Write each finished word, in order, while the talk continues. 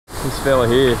This fella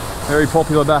here, very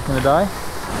popular back in the day.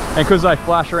 And because they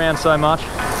flash around so much.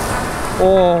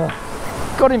 Oh,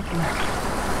 got him.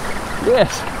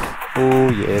 Yes. Oh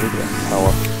yeah, look at that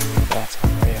colour. That's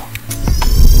unreal.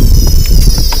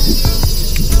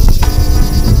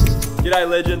 G'day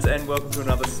legends and welcome to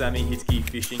another Sammy Hitzke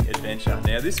fishing adventure.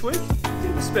 Now this week, a bit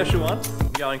of a special one.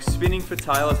 I'm going spinning for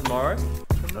tailor tomorrow.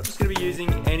 I'm not just going to be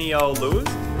using any old lures,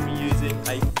 I'm going to be using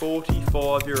a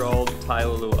 45-year-old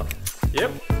tailor lure.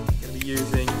 Yep, I'm going to be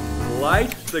using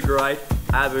late the great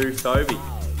Abu Toby.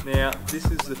 Now this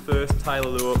is the first tailor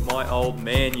lure my old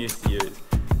man used to use.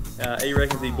 He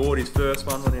reckons he bought his first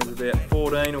one when he was about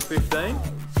 14 or 15.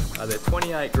 They're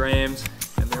 28 grams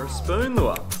and they're a spoon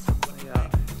lure.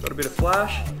 Got a bit of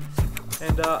flash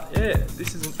and yeah,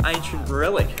 this is an ancient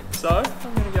relic. So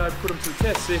I'm going to go put them to the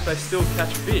test, see if they still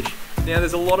catch fish. Now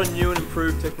there's a lot of new and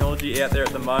improved technology out there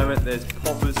at the moment. There's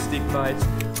poppers, stick baits,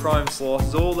 chrome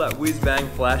slices, all that whiz bang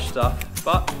flash stuff.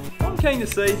 But I'm keen to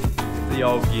see if the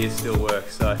old gear still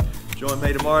works. So join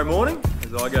me tomorrow morning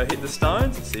as I go hit the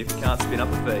stones and see if we can't spin up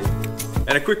a feed.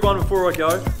 And a quick one before I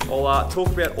go, I'll talk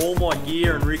about all my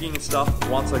gear and rigging and stuff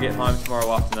once I get home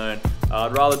tomorrow afternoon.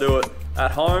 I'd rather do it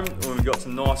at home when we've got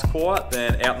some nice quiet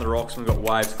than out in the rocks when we've got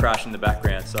waves crashing in the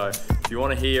background. So if you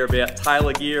want to hear about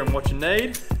tailor gear and what you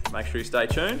need, make sure you stay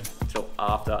tuned until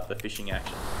after the fishing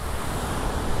action.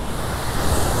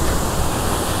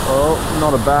 Well,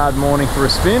 not a bad morning for a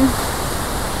spin.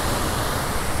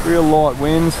 Real light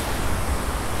winds.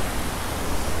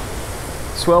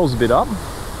 Swell's a bit up,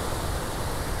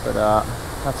 but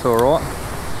that's all right.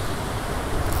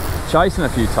 Chasing a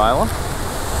few tailor.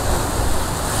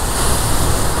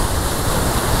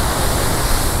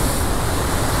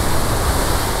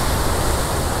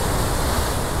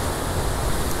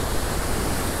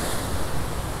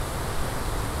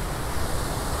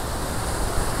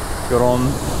 Got on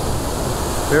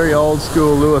very old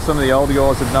school lure, some of the older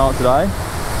guys would know it today.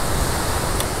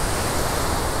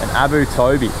 An Abu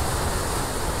Toby.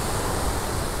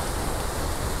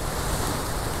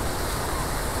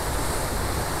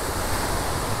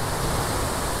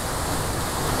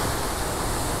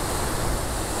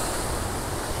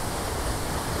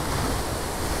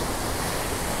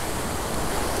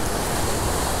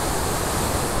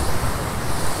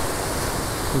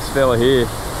 This fella here,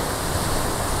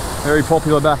 very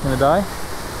popular back in the day.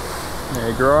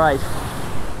 Yeah, great.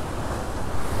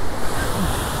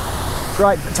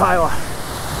 Great for tailor.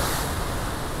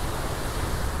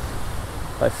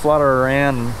 They flutter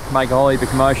around and make a whole heap of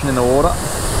commotion in the water.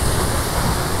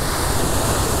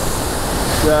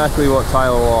 Exactly what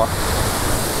tailor like.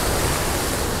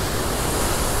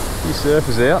 A few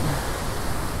surfers out.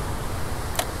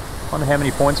 Wonder how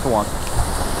many points for one.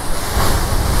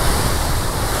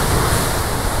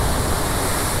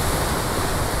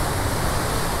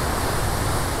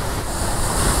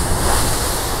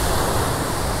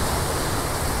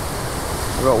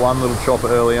 We've got one little chopper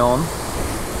early on.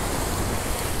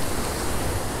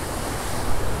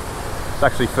 It's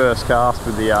actually first cast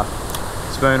with the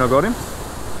spoon I got him.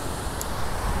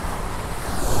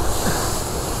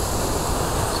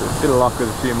 So a bit of luck with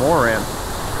a few more around.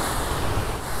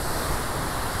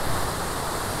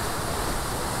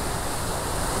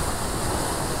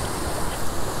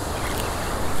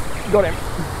 Got him.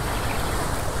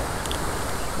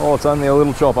 Oh, it's only a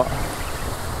little chopper.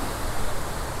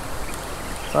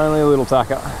 It's only a little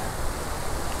tacker.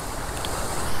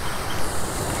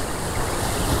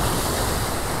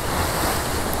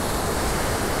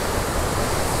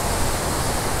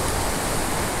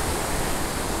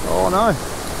 Oh no,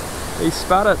 he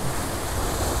spat it.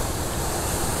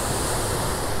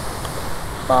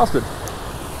 Bastard.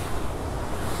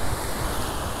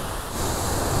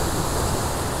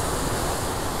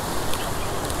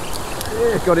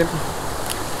 Yeah, got him.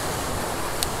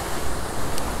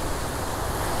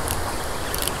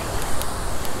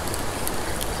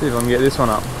 See if I can get this one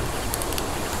up.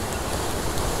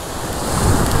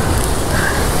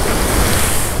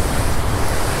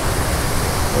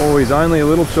 Oh, he's only a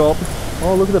little chop.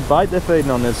 Oh, look at the bait they're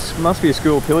feeding on. There must be a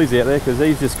school of pillies out there because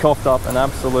he's just coughed up an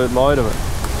absolute load of it.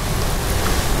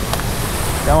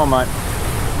 Come on, mate.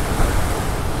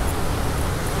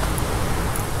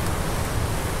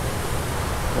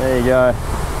 There you go.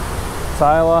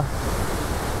 Tailor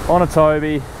on a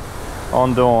Toby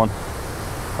on Dawn.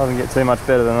 Doesn't get too much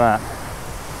better than that.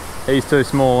 He's too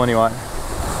small anyway.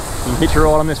 You can hitch her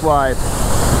right on this wave.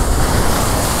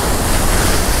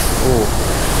 Ooh.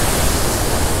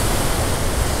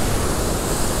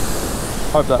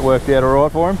 Hope that worked out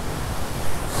alright for him.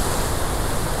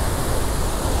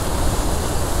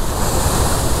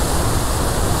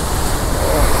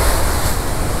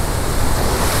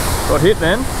 Got hit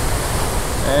then,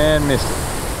 and missed it.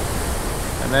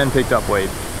 And then picked up weed.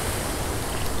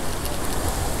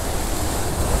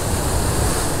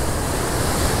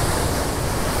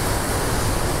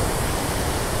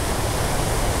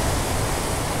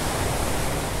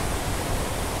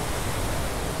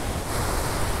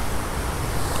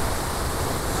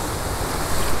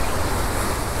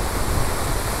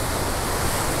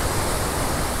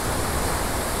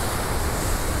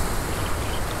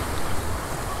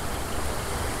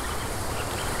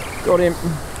 Got him.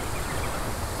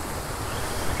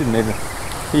 Didn't even.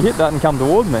 He hit that and come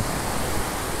towards me.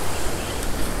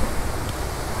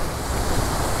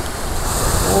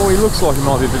 Oh, he looks like he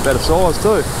might be a bit better size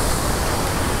too.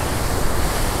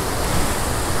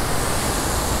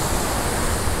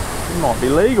 He might be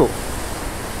legal.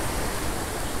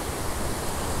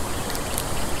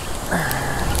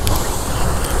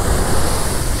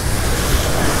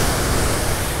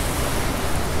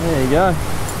 There you go.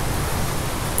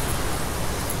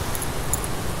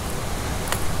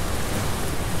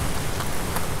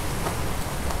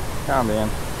 Calm down.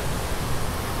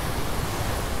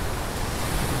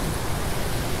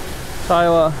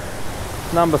 Taylor,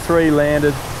 number 3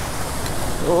 landed.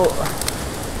 Oh.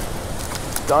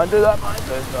 Don't do that, mate.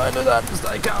 Don't do that.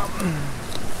 Stay calm.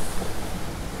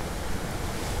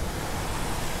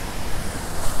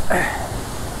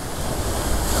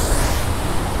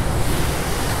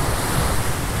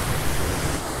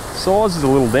 Size is a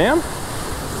little down.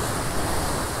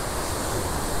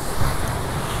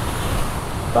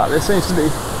 But there seems to be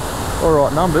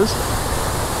alright numbers.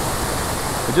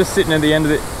 We're just sitting at the end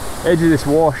of the edge of this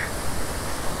wash,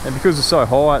 and because it's so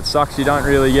high it sucks, you don't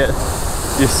really get,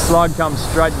 your slug comes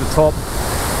straight to the top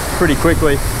pretty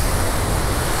quickly,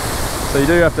 so you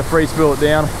do have to free spool it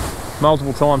down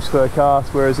multiple times per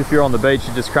cast, whereas if you're on the beach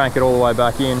you just crank it all the way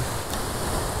back in.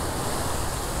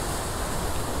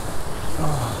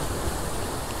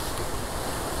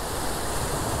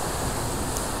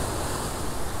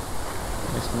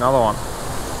 Another one.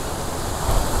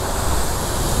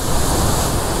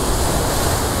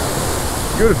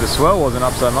 Good if the swell wasn't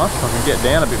up so much, I can get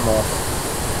down a bit more.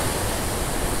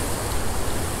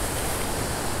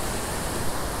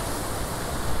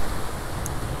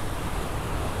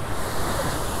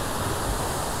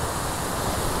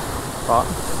 But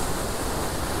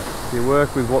you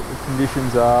work with what the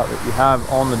conditions are that you have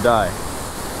on the day.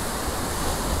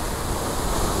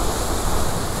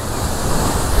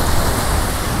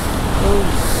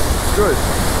 Good.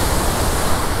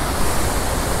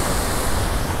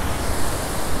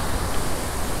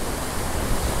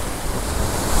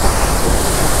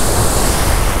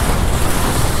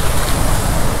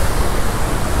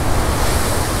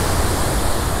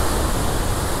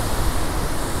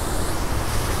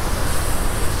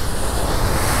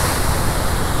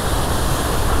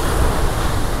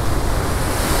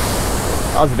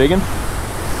 That was a big one.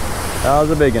 That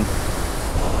was a big one.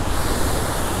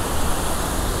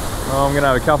 Oh, I'm going to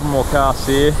have a couple more casts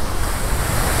here.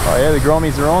 Oh yeah, the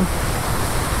grommies are on.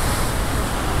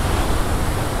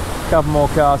 A couple more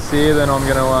casts here, then I'm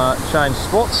going to change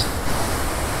spots.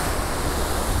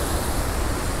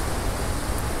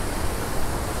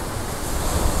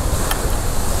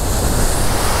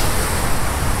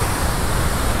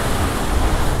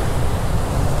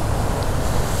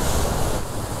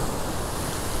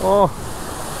 Oh,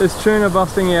 there's tuna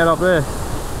busting out up there.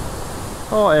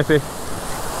 Oh, epic.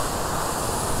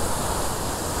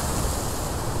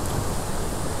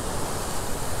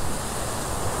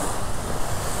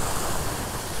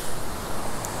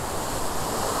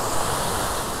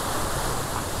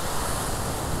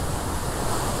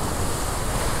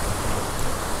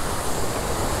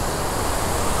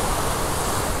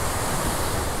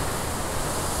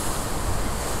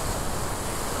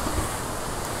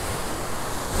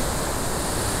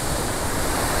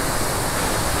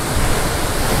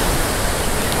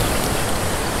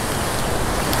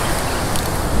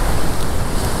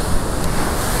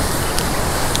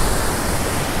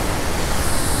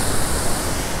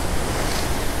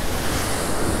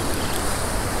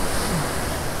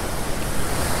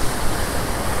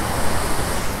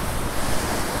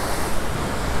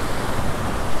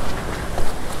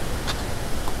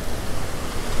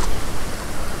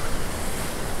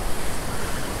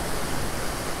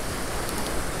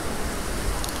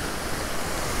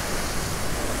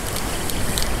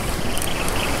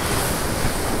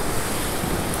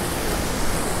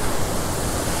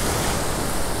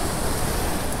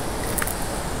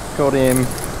 Got him.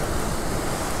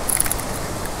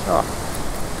 Oh.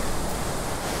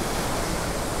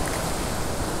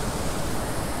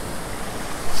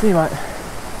 See you, mate.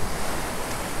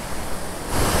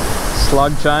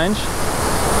 slug change.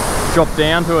 Drop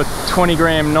down to a 20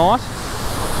 gram knot.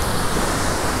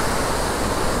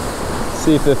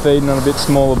 See if they're feeding on a bit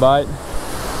smaller bait.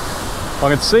 I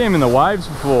can see them in the waves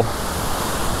before.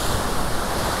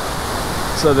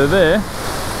 So they're there.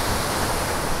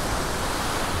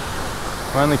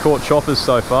 I only caught choppers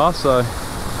so far, so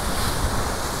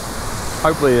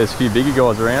hopefully there's a few bigger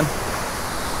guys around.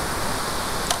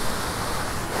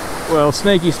 Well,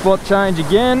 sneaky spot change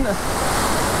again.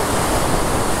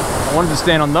 I wanted to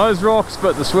stand on those rocks,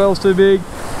 but the swell's too big,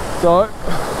 so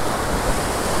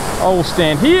I will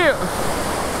stand here.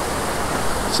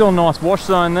 Still a nice wash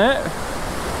zone there.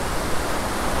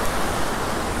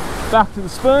 Back to the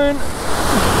spoon.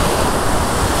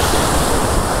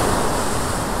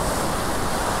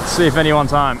 Let's see if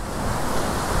anyone's home.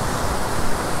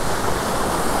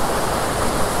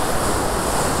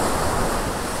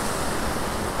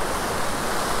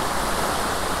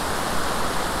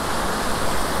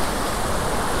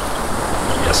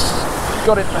 Yes,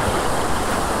 got it.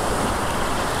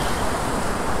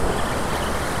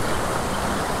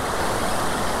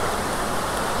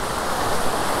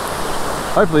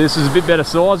 Hopefully this is a bit better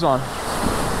size one.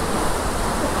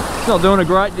 It's not doing a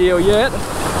great deal yet.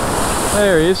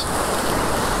 There he is.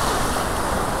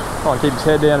 Try to keep his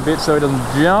head down a bit so he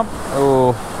doesn't jump.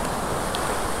 Oh,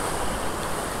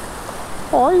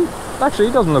 actually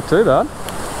he doesn't look too bad.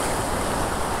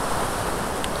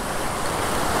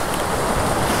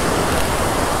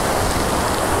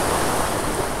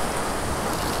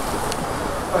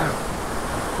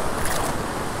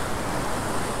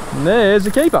 And there's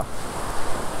the keeper.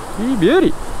 You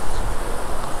beauty.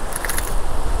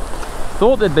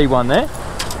 Thought there'd be one there.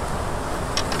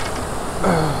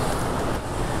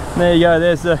 There you go,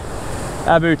 there's the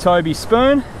Abu Toby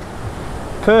spoon.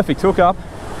 Perfect hookup.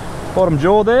 Bottom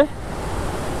jaw there.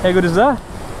 How good is that?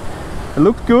 It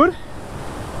looked good.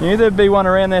 Knew there'd be one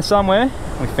around there somewhere.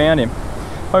 We found him.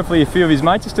 Hopefully a few of his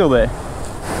mates are still there.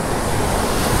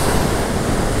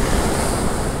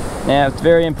 Now it's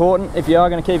very important, if you are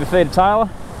going to keep a feeder tailor,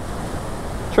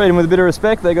 treat them with a bit of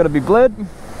respect. They've got to be bled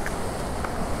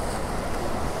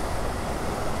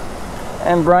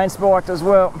and brain spiked as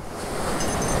well.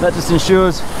 That just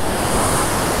ensures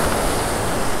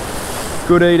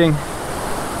good eating.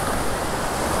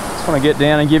 Just want to get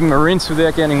down and give him a rinse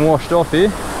without getting washed off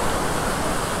here.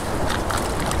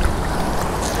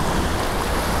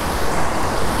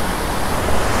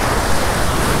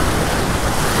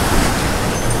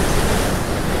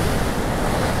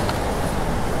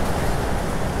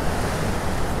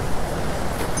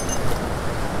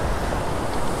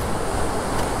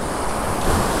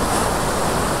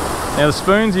 Now the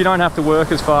spoons, you don't have to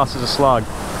work as fast as a slug.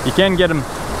 You can get them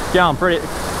going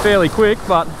fairly quick,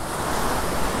 but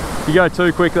if you go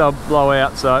too quick they'll blow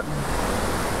out. So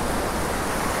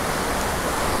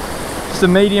just a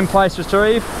medium place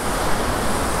retrieve.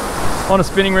 On a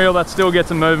spinning reel that still gets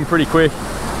them moving pretty quick,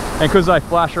 and because they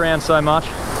flash around so much.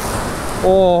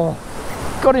 Oh,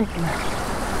 got him.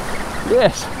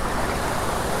 Yes,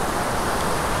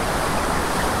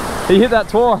 he hit that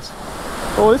twice.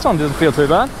 Oh, this one doesn't feel too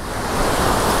bad.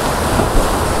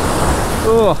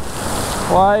 Oh,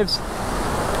 waves.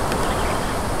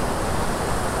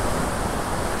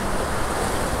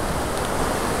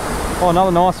 Oh,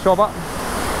 another nice chopper.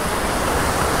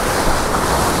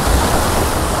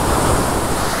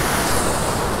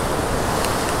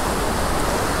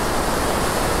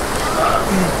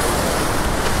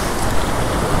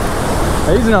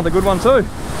 Here's another good one too.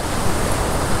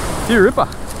 You ripper.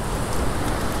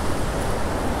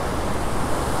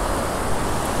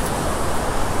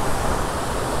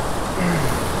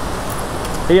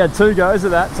 He had 2 goes at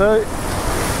that too.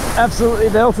 Absolutely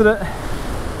belted it.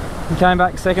 He came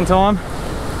back second time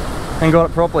and got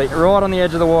it properly, right on the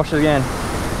edge of the wash again.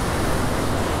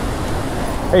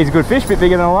 He's a good fish, bit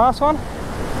bigger than the last one.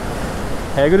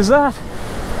 How good is that?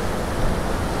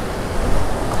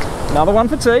 Another one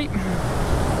for tea.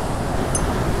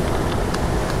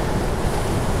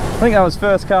 I think that was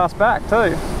first cast back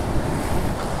too.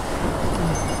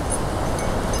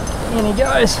 In he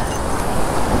goes.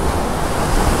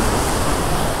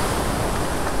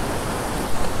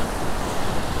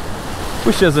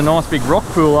 Wish there's a nice big rock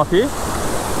pool up here.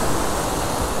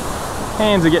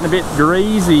 Hands are getting a bit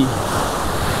greasy.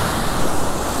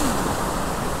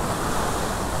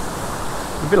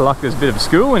 A bit of luck, there's a bit of a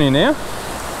school in here now.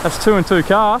 That's 2 and 2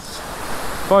 casts.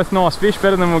 Both nice fish,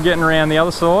 better than we're getting around the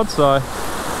other side, so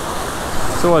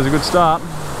it's always a good start.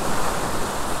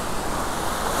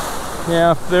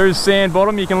 Now, if there is sand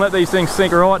bottom, you can let these things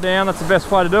sink right down. That's the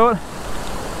best way to do it.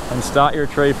 And start your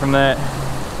retrieve from there.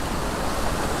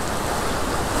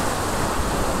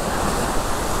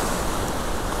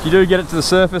 If you do get it to the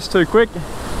surface too quick,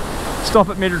 stop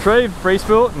at mid-retrieve,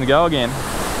 free-spool it and go again.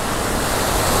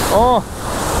 Oh,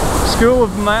 school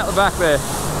of them out the back there.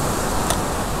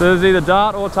 So there's either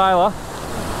Dart or Taylor,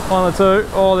 one of the two.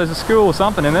 Oh, there's a school or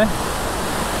something in there.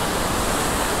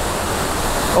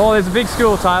 Oh, there's a big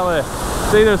school of Taylor there.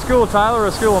 It's either a school of Taylor or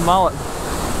a school of mullet.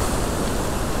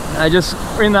 They just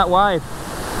are in that wave.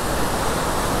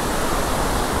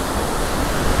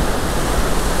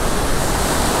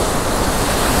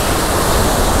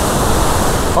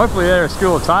 Hopefully they're a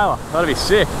school of Taylor. That'd be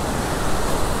sick.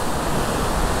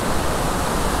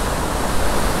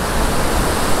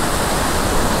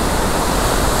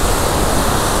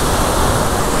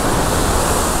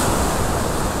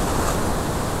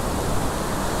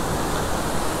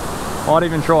 Might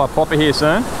even try a popper here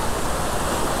soon.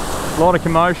 A lot of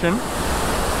commotion,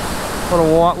 a lot of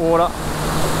white water.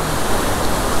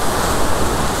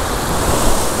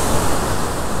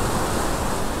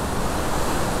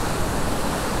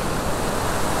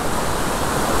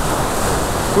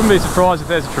 Wouldn't be surprised if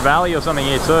there's a trevally or something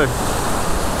here too.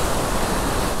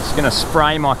 Just gonna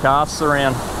spray my casts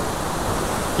around.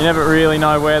 You never really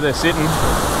know where they're sitting.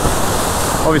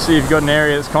 Obviously if you've got an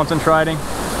area that's concentrating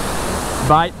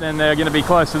bait, then they're going to be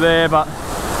close to there, but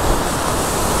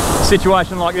a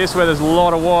situation like this where there's a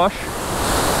lot of wash,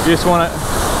 you just want to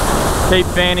keep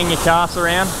fanning your casts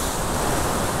around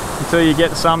until you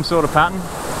get some sort of pattern.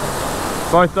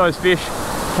 Both those fish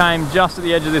came just at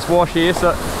the edge of this wash here,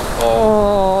 so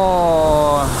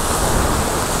oh,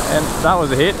 and that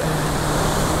was a hit.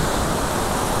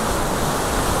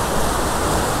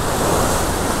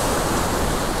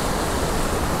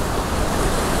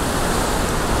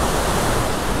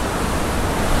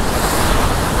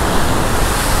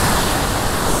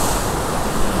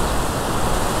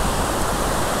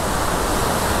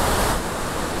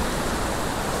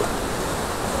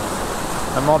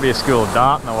 There might be a school of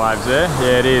Dart in the waves there.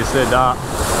 Yeah, it is, they're Dart.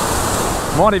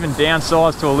 Might even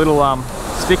downsize to a little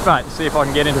stick bait to see if I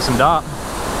can get into some Dart.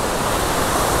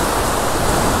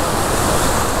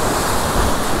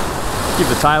 Give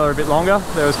the Taylor a bit longer.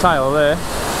 There was Taylor there.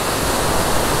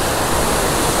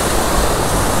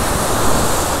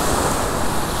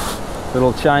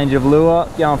 Little change of lure,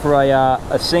 going for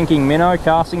a sinking minnow,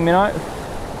 casting minnow.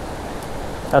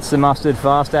 That's the mustard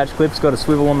fast hatch clip, it's got a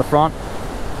swivel on the front.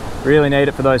 Really need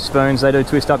it for those spoons, they do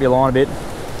twist up your line a bit.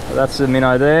 But that's the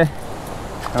minnow there.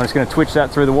 I'm just going to twitch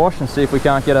that through the wash and see if we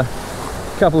can't get a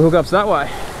couple of hookups that way.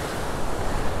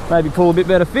 Maybe pull a bit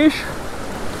better fish.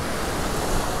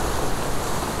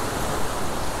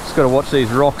 Just got to watch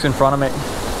these rocks in front of me.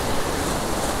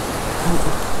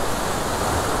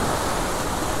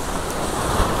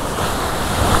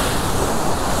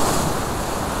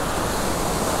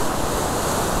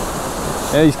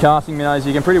 Yeah, these casting minnows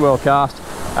you can pretty well cast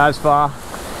as far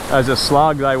as a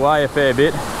slug. They weigh a fair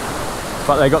bit,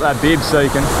 but they got that bib so you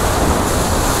can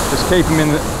just keep them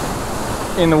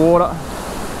in the water.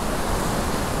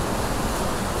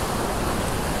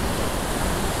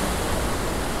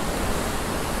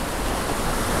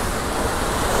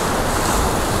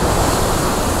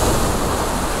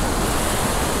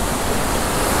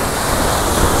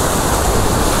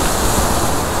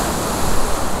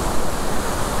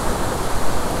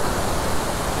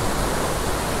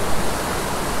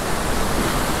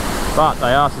 But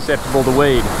they are susceptible to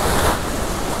weed.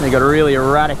 They've got a really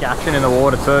erratic action in the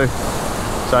water too.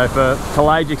 So for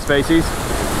pelagic species,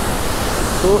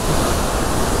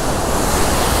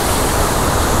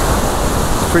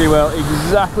 pretty well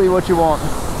exactly what you want.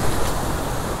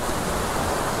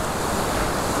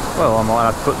 Well, I might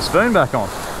have to put the spoon back on.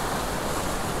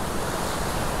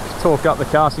 Just torque up the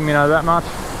casting minnow that much.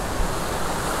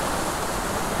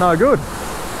 No good.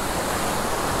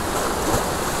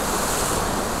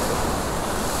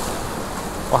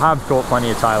 I have caught plenty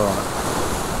of Taylor on it.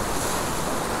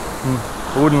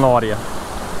 I wouldn't lie to you.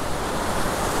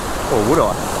 Or would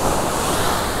I?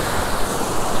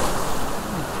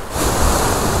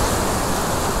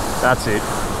 That's it.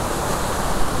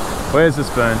 Where's the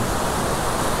spoon?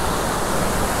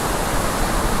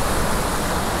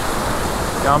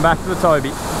 Going back to the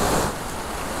Toby.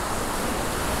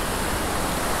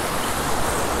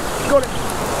 Got it.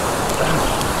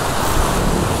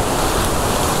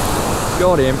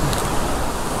 Got him.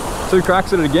 2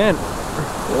 cracks at it again.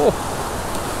 Oh.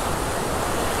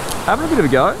 Having a bit of a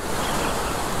go.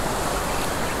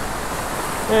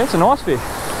 Yeah, it's a nice fish.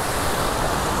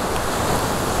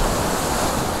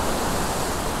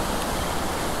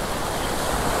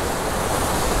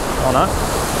 Oh no.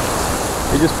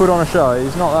 He just put on a show.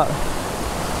 He's not that.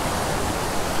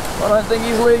 I don't think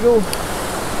he's legal.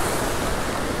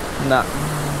 Nah.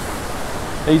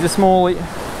 He's a smallie.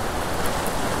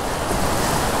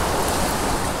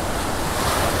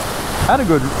 Had a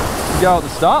good go at the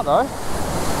start though.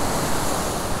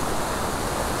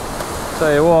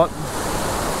 Tell you what,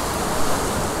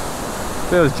 if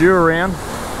there was dew around,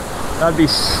 that'd be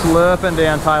slurping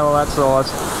down tail of that size.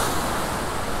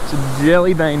 It's a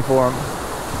jelly bean for him.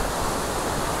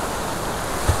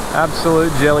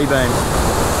 Absolute jelly bean.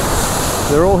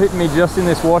 They're all hitting me just in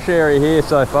this wash area here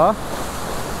so far.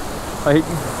 I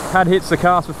had hits the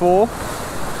cast before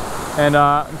and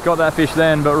got that fish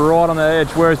then, but right on the edge,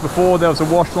 whereas before there was a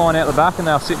wash line out the back and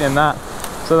they were sitting in that.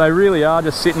 So they really are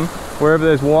just sitting, wherever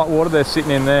there's white water, they're sitting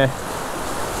in there.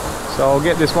 So I'll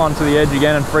get this one to the edge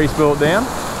again and free spool it down.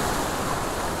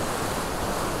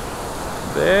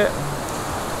 There.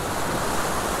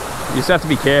 You just have to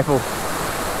be careful.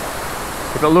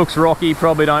 If it looks rocky,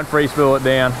 probably don't free spool it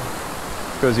down,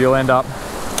 because you'll end up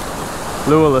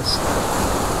lureless.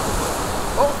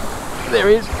 Oh, there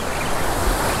he is.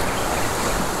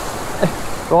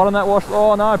 Right on that wash,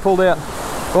 oh no, pulled out.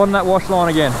 Right on that wash line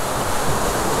again.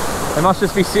 They must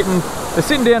just be sitting, they're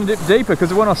sitting down a bit deeper,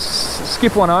 because when I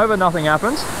skip one over, nothing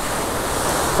happens.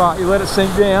 But you let it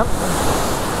sink down.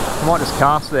 I might just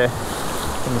cast there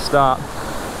from the start.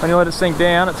 When you let it sink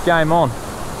down, it's game on.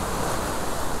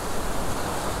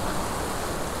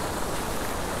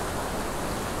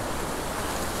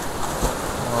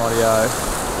 Rightio.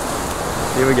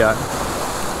 Here we go.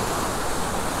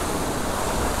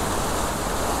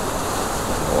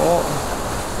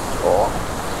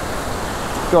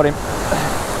 Got him.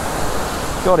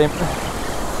 Got him.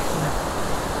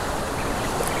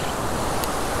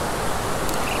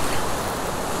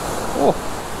 Oh,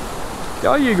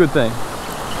 go you good thing.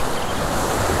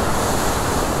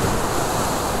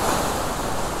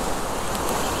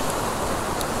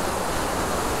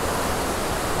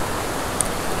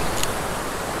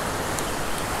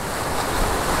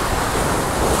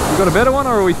 You got a better one,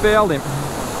 or have we fouled him?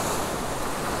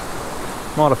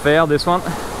 Might have fouled this one.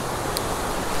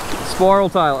 Spiral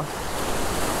tailer.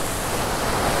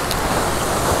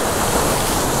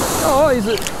 Oh, he's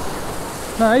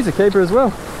a keeper as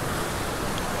well.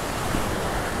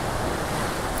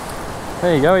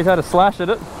 There you go. He's had a slash at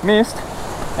it, missed,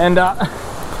 and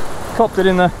copped it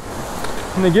in the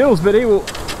gills. But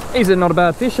he's not a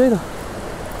bad fish either.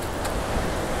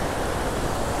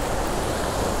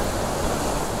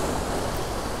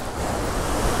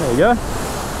 There you go.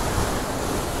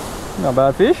 Not a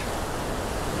bad fish.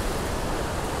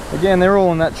 Again, they're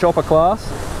all in that chopper class,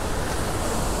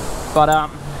 but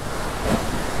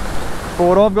for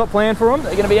what I've got planned for them,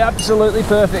 they're going to be absolutely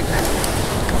perfect.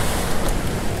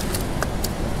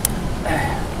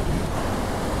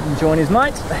 And join his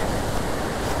mates.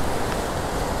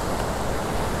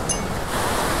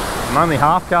 I'm only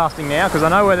half casting now because I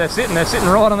know where they're sitting. They're sitting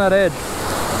right on that edge.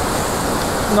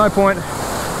 No point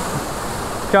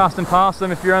casting past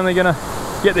them if you're only going to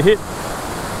get the hit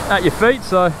at your feet.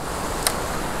 So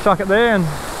chuck it there, and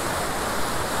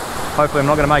hopefully I'm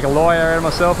not going to make a liar out of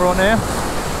myself right now.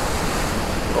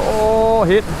 Oh,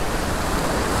 hit.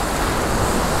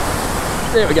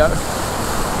 There we go.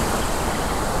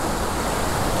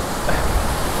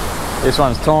 This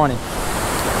one's tiny.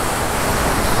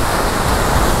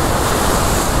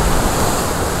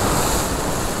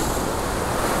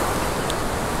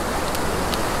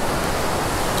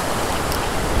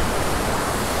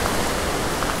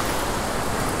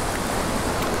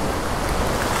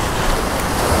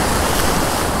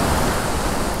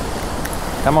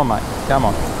 Come on, mate, come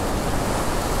on.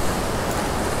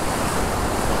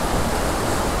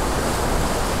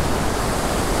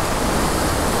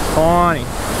 Tiny.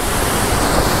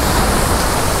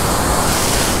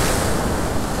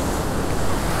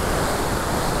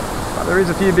 But there is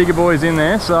a few bigger boys in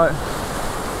there, so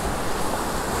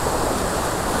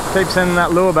keep sending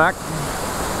that lure back.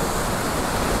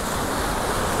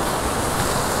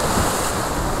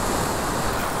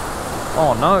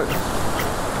 Oh no.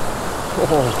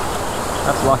 Oh,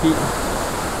 that's lucky.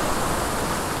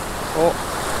 Oh.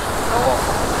 Oh.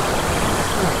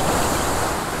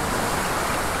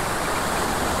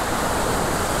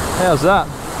 How's that?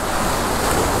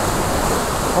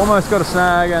 Almost got a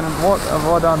snag, and what have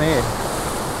I done here?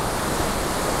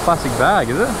 Plastic bag,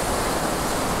 is it?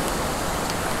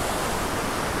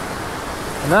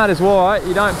 And that is why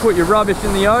you don't put your rubbish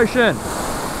in the ocean.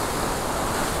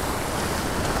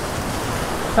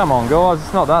 Come on guys,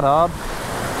 it's not that hard.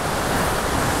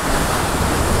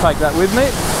 Take that with me.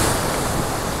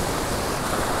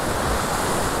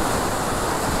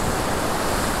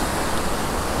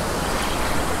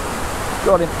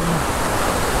 Got him.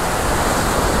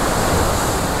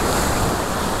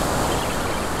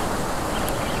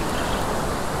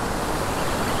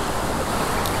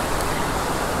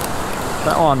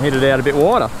 That one hit it out a bit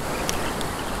wider.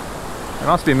 It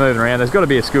must be moving around. There's got to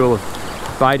be a school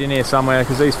of bait in here somewhere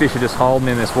because these fish are just holding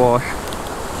in this wash.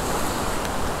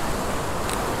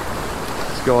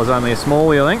 This guy's only a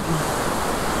smallie, I think.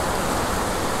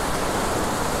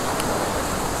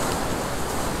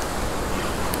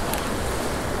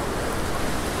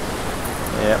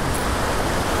 Yep.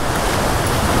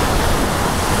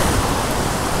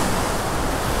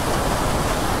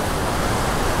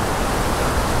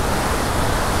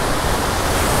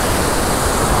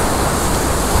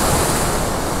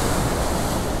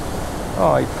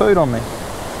 Oh, he pooed on me.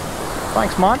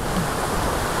 Thanks, mate.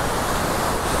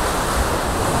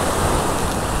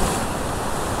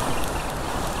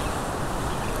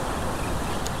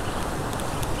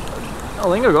 I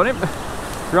think I got him.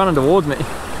 He's running towards me.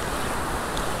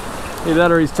 Either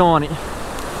that or he's tiny. I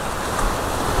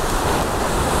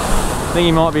think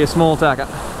he might be a small tacker.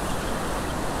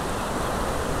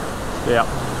 Yeah.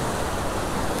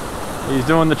 He's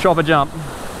doing the chopper jump.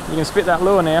 You can spit that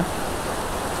lure now.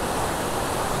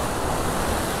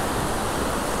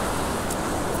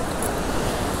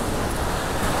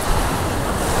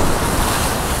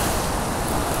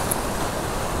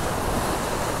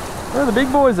 Where are the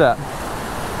big boys at?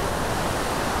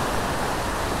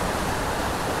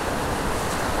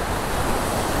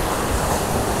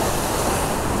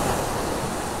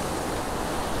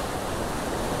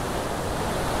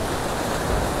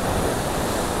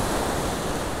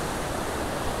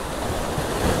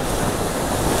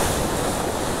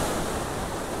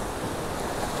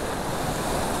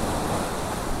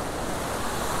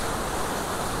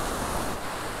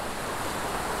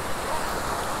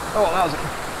 Oh, that was it.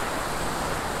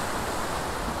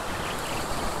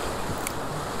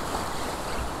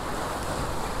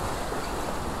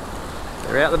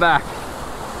 They're out the back.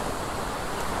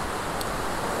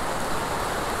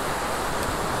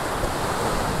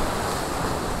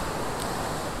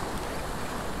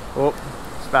 Oh,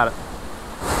 spat it.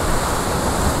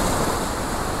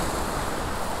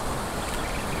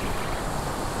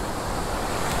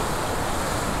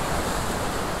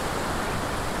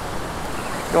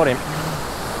 Got him.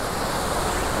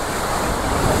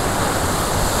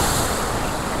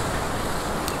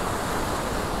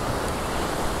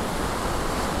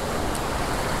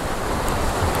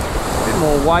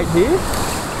 More weight here.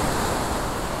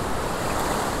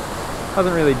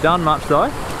 Hasn't really done much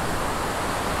though.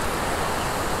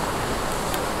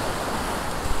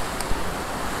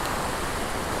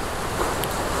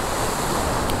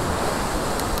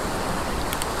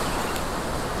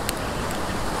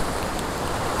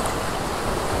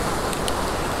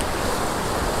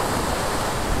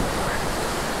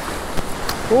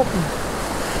 Oh.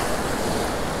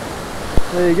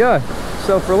 There you go,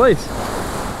 self-release.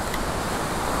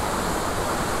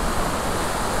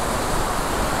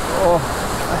 Oh.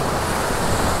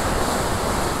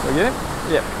 Did we get him?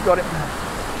 Yep, got him.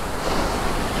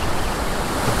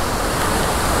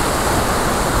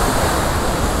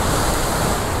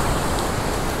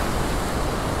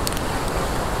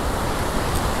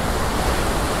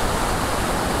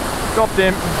 Stopped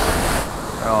him.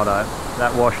 Oh no,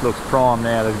 that wash looks prime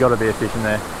now. There's got to be a fish in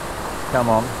there. Come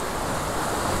on.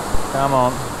 Come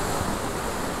on.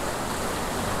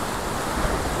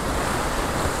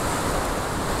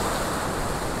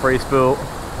 Free spool.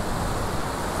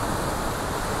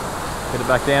 Get it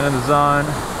back down in the zone.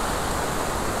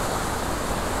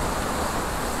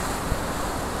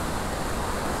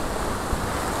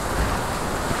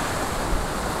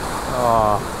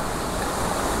 Oh.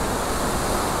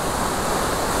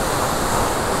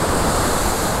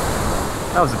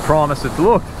 That was the primest it's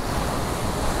looked.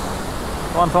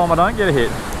 One time I don't get a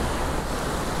hit.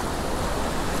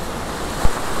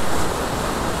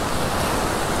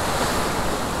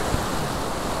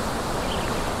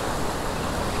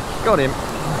 Got him.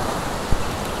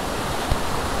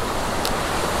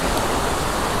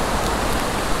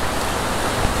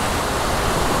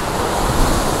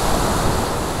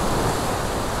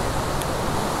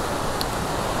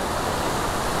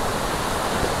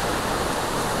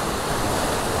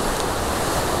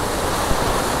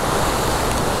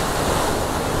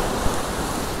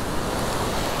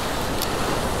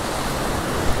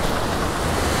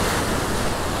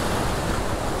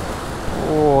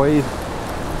 Oh, he's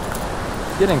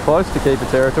getting close to keeper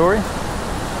territory.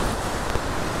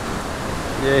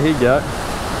 Yeah, he'd go.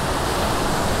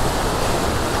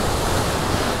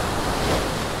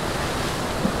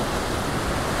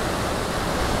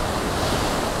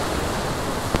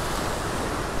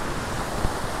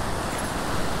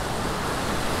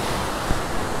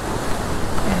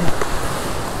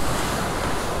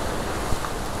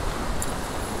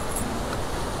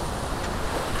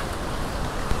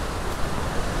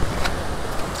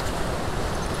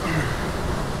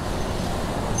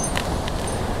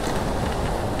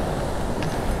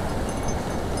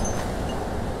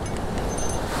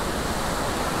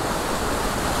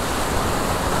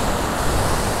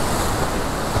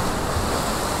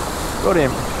 Got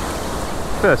him.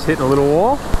 First hit in a little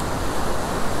while.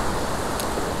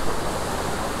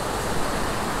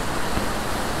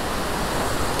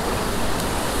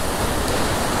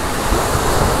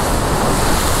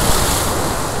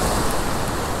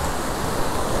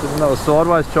 There's another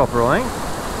sideways chopper, I think.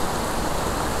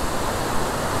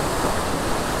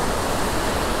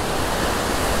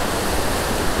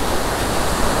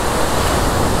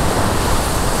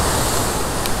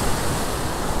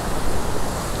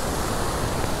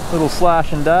 Little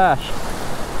slash and dash.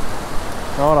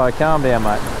 Righto, calm down,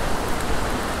 mate.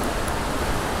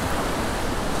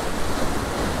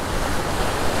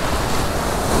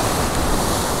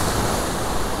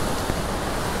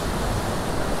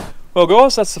 Well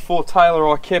guys, that's the 4 Taylor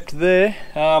I kept there.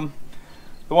 The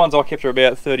ones I kept are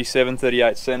about 37,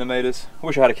 38 centimetres. I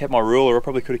wish I had kept my ruler. I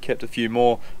probably could have kept a few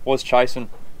more. Was chasing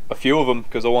a few of them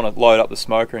because I want to load up the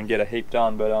smoker and get a heap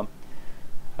done, but oh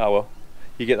well.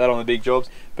 You get that on the big jobs.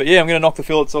 But yeah, I'm going to knock the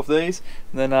fillets off these,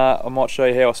 and then I might show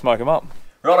you how I smoke them up.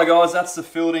 Righto guys, that's the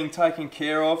filleting taken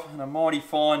care of, and a mighty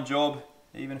fine job,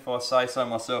 even if I say so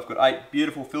myself. Got 8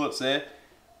 beautiful fillets there.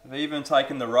 I've even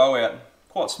taken the roe out.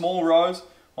 Quite small rows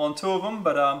on 2 of them,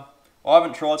 but I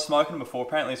haven't tried smoking them before.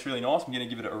 Apparently it's really nice. I'm going to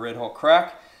give it a red hot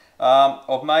crack.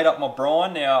 I've made up my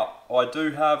brine. Now, I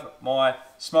do have my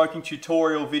smoking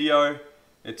tutorial video.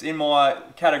 It's in my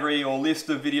category or list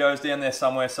of videos down there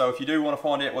somewhere, so if you do want to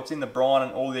find out what's in the brine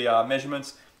and all the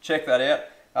measurements, check that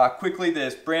out. Quickly,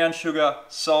 there's brown sugar,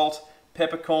 salt,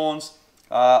 peppercorns,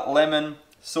 lemon,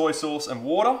 soy sauce and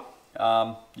water.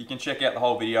 You can check out the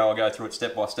whole video. I'll go through it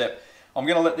step by step. I'm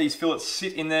going to let these fillets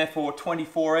sit in there for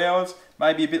 24 hours,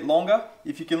 maybe a bit longer.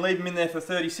 If you can leave them in there for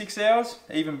 36 hours,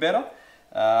 even better.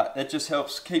 It just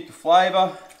helps keep the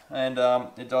flavour, and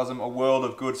it does them a world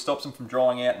of good. Stops them from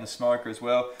drying out in the smoker as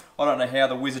well. I don't know how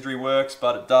the wizardry works,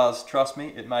 but it does. Trust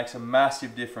me, it makes a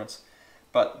massive difference.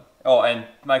 But oh, and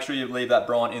make sure you leave that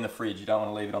brine in the fridge. You don't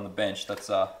want to leave it on the bench. That's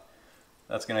going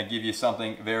to give you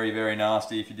something very, very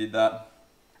nasty if you did that.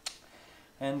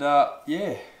 And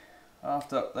yeah,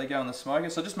 after they go in the smoker,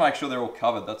 so just make sure they're all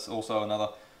covered. That's also another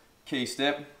key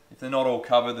step. If they're not all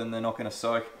covered, then they're not going to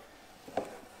soak.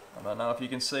 I don't know if you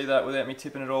can see that without me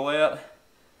tipping it all out.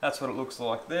 That's what it looks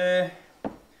like there.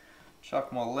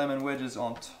 Chuck my lemon wedges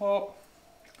on top.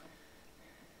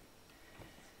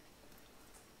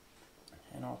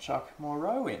 And I'll chuck my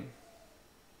roe in.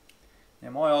 Now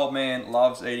my old man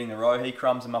loves eating the roe. He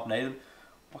crumbs them up and eats them.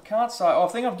 I can't say, I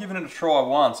think I've given it a try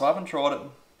once. I haven't tried it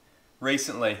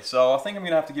recently, so I think I'm going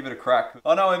to have to give it a crack.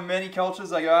 I know in many cultures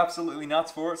they go absolutely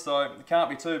nuts for it, so it can't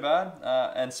be too bad.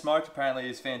 And smoked apparently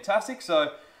is fantastic,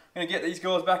 so I'm going to get these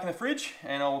guys back in the fridge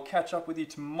and I'll catch up with you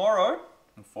tomorrow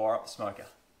and fire up the smoker.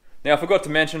 Now I forgot to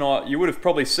mention, you would have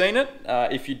probably seen it.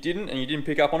 If you didn't and you didn't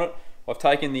pick up on it, I've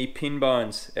taken the pin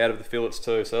bones out of the fillets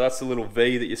too. So that's the little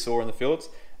V that you saw in the fillets.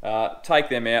 Take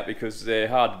them out because they're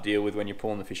hard to deal with when you're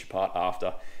pulling the fish apart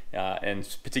after. And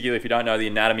particularly if you don't know the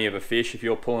anatomy of a fish, if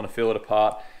you're pulling a fillet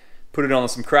apart, put it on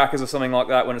some crackers or something like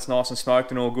that when it's nice and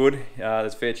smoked and all good,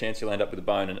 there's a fair chance you'll end up with a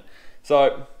bone in it.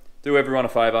 So do everyone a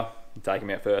favour and take them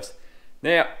out first.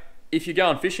 Now, if you're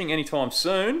going fishing anytime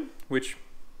soon, which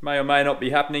may or may not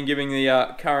be happening given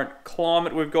the current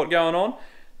climate we've got going on,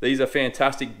 these are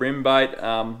fantastic brim bait.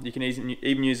 You can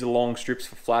even use the long strips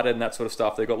for flathead and that sort of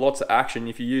stuff. They've got lots of action.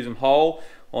 If you use them whole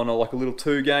on like a little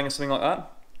 2 gang or something like that,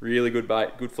 really good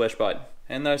bait, good flesh bait.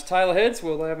 And those tailor heads,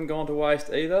 well, they haven't gone to waste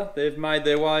either. They've made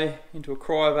their way into a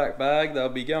cryovac bag. They'll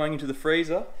be going into the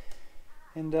freezer.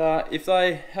 And if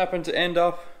they happen to end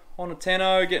up on a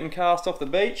tenno getting cast off the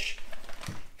beach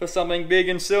for something big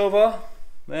and silver,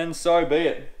 then so be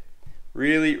it.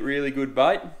 Really, really good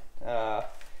bait.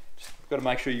 Just got to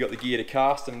make sure you got the gear to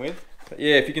cast them with. But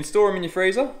yeah, if you can store them in your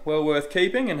freezer, well worth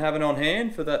keeping and having on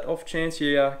hand for that off chance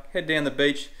you head down the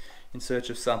beach in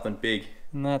search of something big.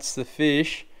 And that's the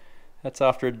fish. That's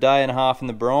after a day and a half in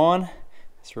the brine.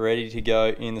 It's ready to go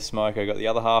in the smoker. Got the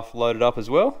other half loaded up as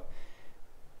well.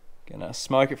 Gonna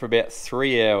smoke it for about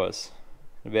 3 hours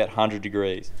at about 100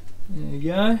 degrees. There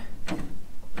you go.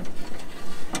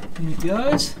 In it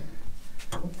goes.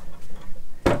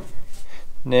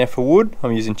 Now for wood,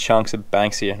 I'm using chunks of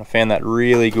Banksia. I found that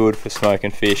really good for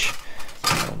smoking fish.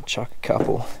 I'll chuck a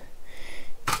couple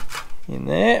in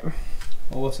there.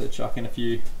 I'll also chuck in a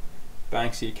few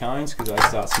Banksia cones because they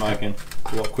start smoking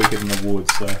a lot quicker than the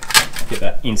wood, so get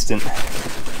that instant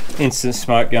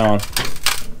smoke going.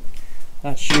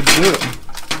 That should do it.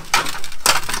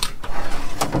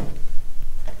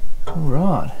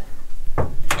 Alright.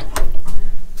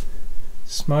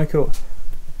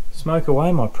 Smoke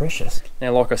away, my precious.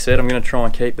 Now, like I said, I'm going to try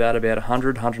and keep that about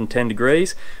 100, 110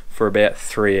 degrees for about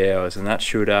 3 hours, and that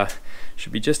should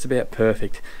should be just about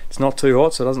perfect. It's not too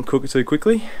hot so it doesn't cook it too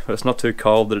quickly, but it's not too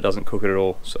cold that it doesn't cook it at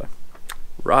all, so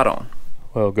right on.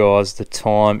 Well guys, the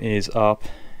time is up,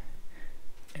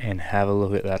 and have a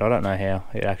look at that. I don't know how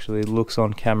it actually looks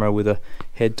on camera with a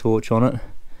head torch on it,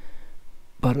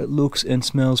 but it looks and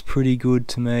smells pretty good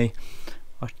to me.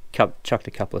 I chucked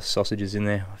a couple of sausages in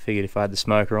there. I figured if I had the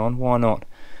smoker on, why not?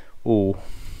 Ooh.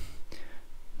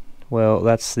 Well,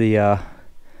 that's the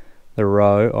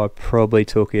roe. I probably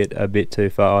took it a bit too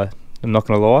far. I'm not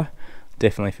going to lie,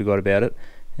 definitely forgot about it.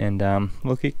 And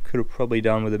look, it could have probably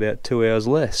done with about 2 hours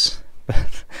less.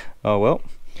 But oh well,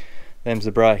 them's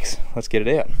the breaks. Let's get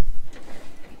it out.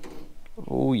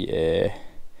 Oh yeah.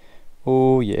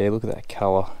 Oh yeah, look at that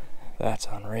colour. That's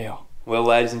unreal. Well,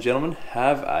 ladies and gentlemen,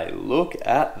 have a look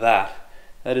at that.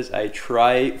 That is a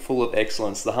tray full of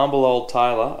excellence. The humble old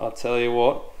tailor, I'll tell you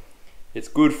what, it's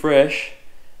good fresh,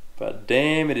 but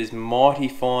damn, it is mighty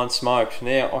fine smoked.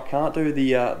 Now, I can't do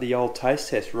the old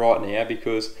taste test right now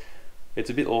because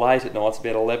it's a bit late at night. It's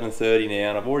about 11:30 now,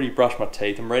 and I've already brushed my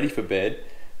teeth. I'm ready for bed.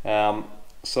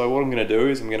 So what I'm going to do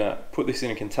is I'm going to put this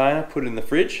in a container, put it in the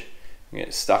fridge, and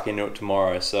get stuck into it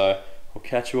tomorrow. So I'll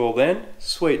catch you all then.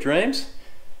 Sweet dreams.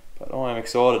 But I am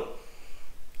excited.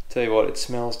 Tell you what, it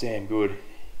smells damn good.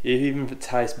 Even if it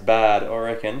tastes bad, I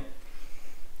reckon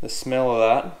the smell of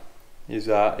that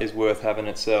is worth having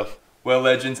itself. Well,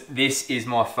 legends, this is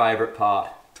my favourite part.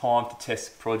 Time to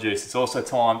test the produce. It's also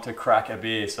time to crack a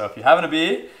beer. So if you're having a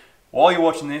beer while you're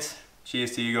watching this,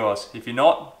 cheers to you guys. If you're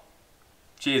not,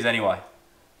 cheers anyway.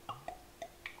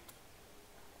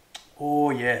 Oh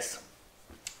yes,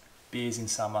 beers in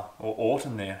summer or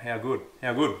autumn now. How good?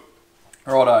 How good?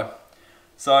 Righto.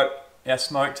 So our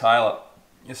smoked tailor.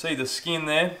 You see the skin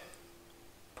there?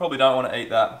 Probably don't want to eat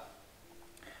that.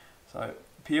 So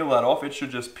peel that off. It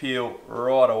should just peel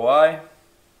right away.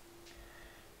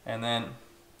 And then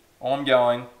I'm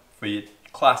going for your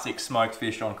classic smoked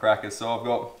fish on crackers. So I've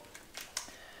got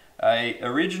a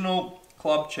original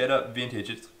club cheddar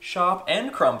vintage. It's sharp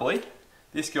and crumbly,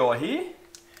 this guy here.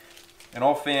 And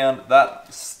I've found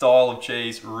that style of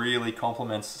cheese really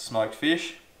complements smoked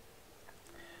fish.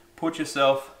 Put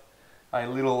yourself a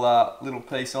little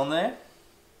piece on there,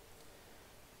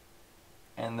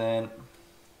 and then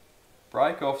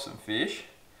break off some fish.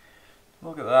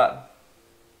 Look at that.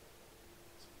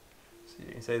 So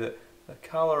you can see that the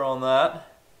colour on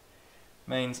that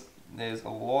means there's a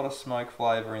lot of smoke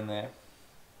flavour in there.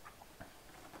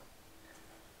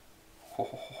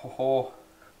 Oh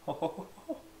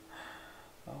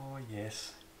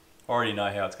yes. I already know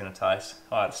how it's going to taste.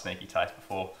 I had a sneaky taste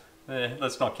before.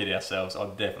 Let's not kid ourselves,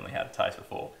 I've definitely had a taste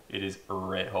before. It is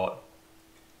red hot.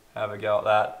 Have a go at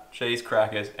that. Cheese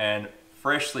crackers and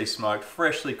freshly smoked,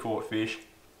 freshly caught fish.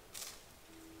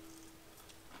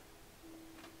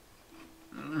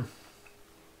 Mm.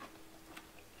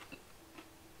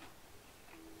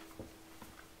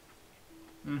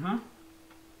 Mm-hmm.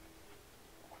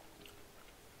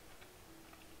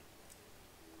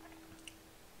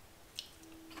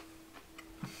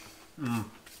 Mm.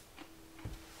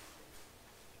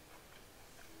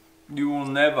 You will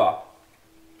never,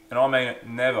 and I mean it,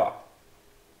 never,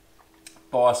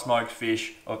 buy smoked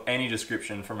fish of any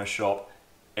description from a shop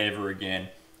ever again.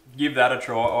 Give that a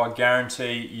try. I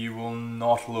guarantee you will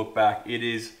not look back. It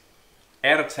is,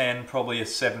 out of 10, probably a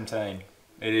 17.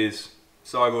 It is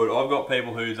so good. I've got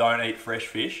people who don't eat fresh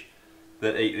fish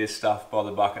that eat this stuff by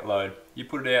the bucket load. You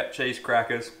put it out, cheese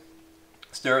crackers,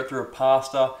 stir it through a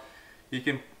pasta. You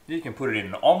can put it in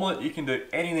an omelette. You can do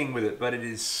anything with it, but it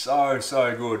is so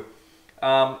good.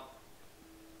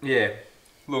 Yeah,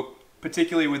 look,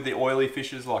 particularly with the oily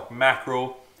fishes like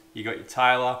mackerel, you got your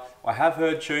tailor. I have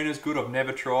heard tuna's good, I've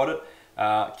never tried it.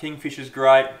 Kingfisher's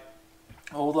great.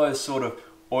 All those sort of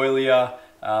oilier,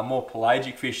 more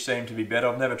pelagic fish seem to be better.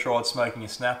 I've never tried smoking a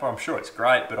snapper. I'm sure it's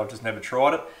great, but I've just never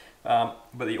tried it.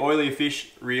 But the oilier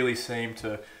fish really seem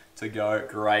to go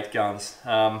great guns.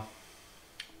 I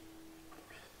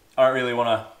don't really want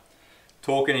to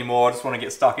talk anymore. I just want to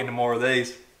get stuck into more of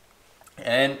these.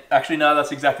 And actually, no,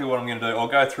 that's exactly what I'm going to do. I'll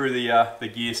go through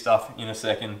the gear stuff in a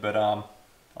second, but I'm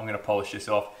going to polish this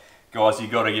off. Guys,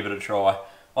 you've got to give it a try.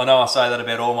 I know I say that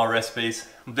about all my recipes.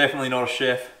 I'm definitely not a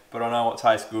chef, but I know what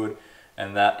tastes good,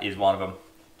 and that is one of them.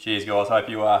 Cheers, guys. Hope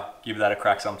you give that a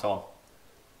crack sometime.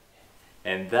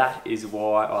 And that is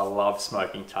why I love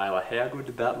smoking tailor. How good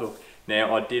did that look?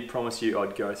 Now, I did promise you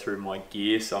I'd go through my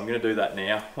gear, so I'm going to do that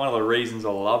now. One of the reasons I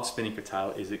love spinning for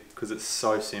tailor is because it's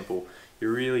so simple. You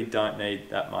really don't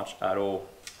need that much at all.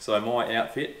 So my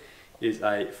outfit is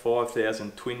a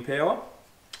 5000 twin power.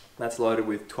 That's loaded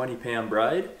with 20 pound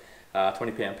braid,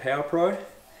 20 pound Power Pro,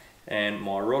 and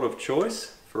my rod of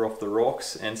choice, for off the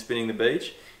rocks and spinning the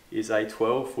beach is a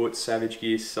 12-foot Savage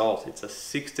Gear Salt. It's a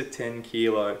 6 to 10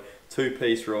 kilo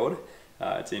 2-piece rod.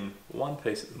 It's in one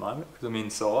piece at the moment because I'm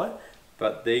inside,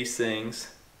 but these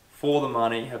things, for the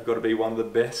money, have got to be one of the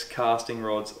best casting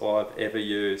rods I've ever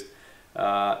used.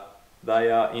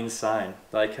 They are insane.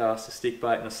 They cast a stick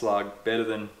bait and a slug better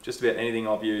than just about anything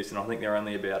I've used, and I think they're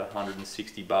only about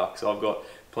 160 bucks. I've got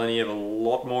plenty of a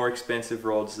lot more expensive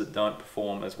rods that don't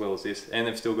perform as well as this, and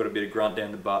they've still got a bit of grunt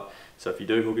down the butt. So if you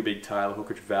do hook a big tail,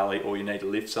 hook a trevally, or you need to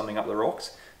lift something up the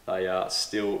rocks, they are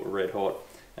still red hot.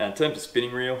 And in terms of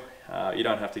spinning reel, you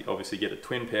don't have to obviously get a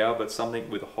twin power, but something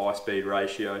with a high speed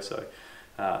ratio, so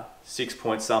 6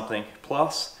 point something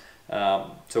plus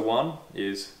to 1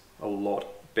 is a lot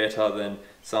better than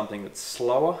something that's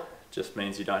slower. Just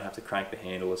means you don't have to crank the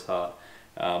handle as hard.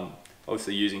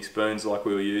 Obviously using spoons like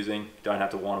we were using, you don't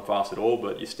have to wind them fast at all,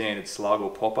 but your standard slug or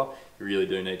popper, you really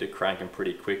do need to crank them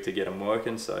pretty quick to get them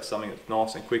working. So something that's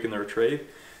nice and quick in the retrieve,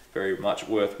 very much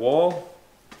worthwhile.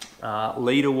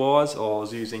 Leader wise, I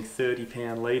was using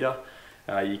 30-pound leader.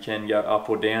 You can go up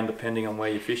or down depending on where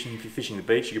you're fishing. If you're fishing the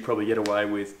beach, you could probably get away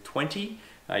with 20.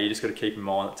 You just got to keep in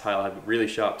mind that tail have really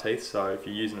sharp teeth, so if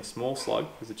you're using a small slug,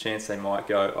 there's a chance they might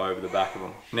go over the back of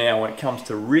them. Now when it comes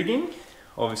to rigging,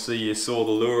 obviously you saw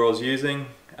the lure I was using,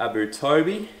 Abu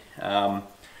Toby. I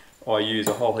use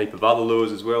a whole heap of other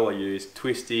lures as well. I use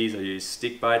twisties, I use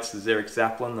stick baits, the Xeric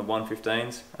Zaplin, the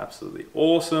 115s, absolutely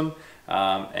awesome.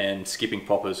 And skipping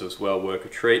poppers as well work a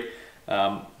treat.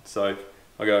 So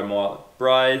I go my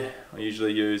braid, I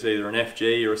usually use either an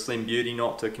FG or a Slim Beauty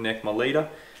knot to connect my leader.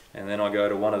 And then I go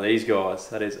to one of these guys.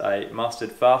 That is a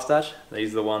Mustard Fast Hatch.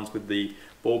 These are the ones with the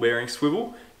ball bearing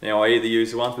swivel. Now I either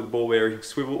use the ones with the ball bearing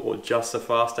swivel or just a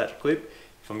Fast Hatch clip.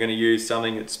 If I'm going to use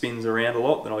something that spins around a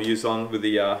lot, then I'll use one with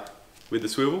the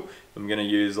swivel. If I'm going to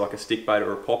use like a stick bait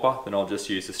or a popper, then I'll just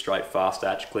use the straight Fast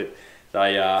Hatch clip.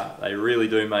 They really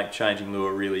do make changing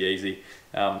lure really easy.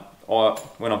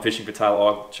 When I'm fishing for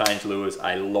tail, I change lures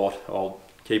a lot. I'll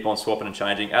keep on swapping and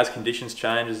changing as conditions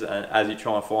changes, and as you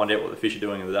try and find out what the fish are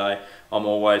doing in the day, I'm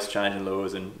always changing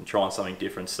lures and trying something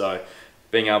different. So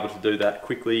being able to do that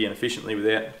quickly and efficiently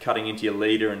without cutting into your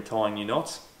leader and tying your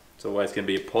knots, it's always going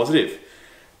to be a positive.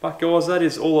 But guys, that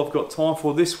is all I've got time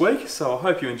for this week, so I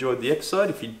hope you enjoyed the episode.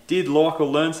 If you did like or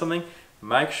learn something,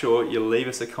 make sure you leave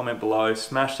us a comment below,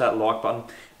 smash that like button.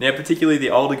 Now particularly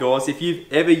the older guys, if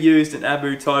you've ever used an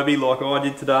Abu Toby like I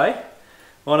did today,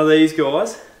 one of these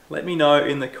guys, let me know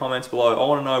in the comments below. I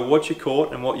want to know what you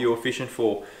caught and what you were fishing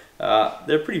for.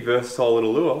 They're a pretty versatile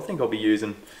little lure. I think I'll be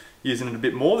using it a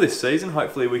bit more this season.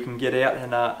 Hopefully we can get out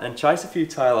and chase a few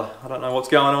tailor. I don't know what's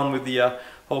going on with the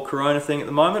whole corona thing at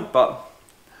the moment, but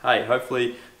hey,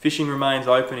 hopefully fishing remains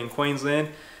open in Queensland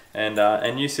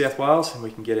and New South Wales, and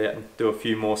we can get out and do a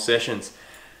few more sessions.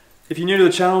 If you're new to the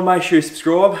channel, make sure you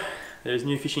subscribe. There's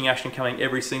new fishing action coming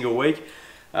every single week.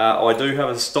 I do have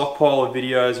a stockpile of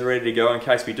videos ready to go in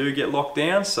case we do get locked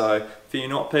down, so fear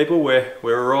not people, we're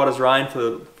right as rain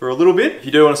for a little bit. If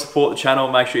you do want to support the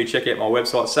channel, make sure you check out my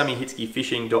website,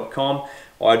 sammyhitzkefishing.com.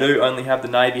 I do only have the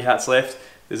navy hats left.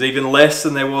 There's even less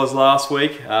than there was last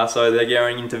week, so they're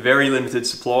going into very limited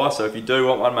supply, so if you do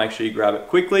want one, make sure you grab it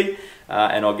quickly,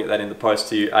 and I'll get that in the post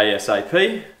to you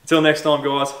ASAP. Until next time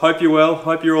guys, hope you're well,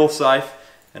 hope you're all safe,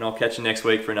 and I'll catch you next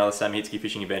week for another Sammy Hitzke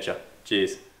fishing adventure.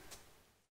 Cheers.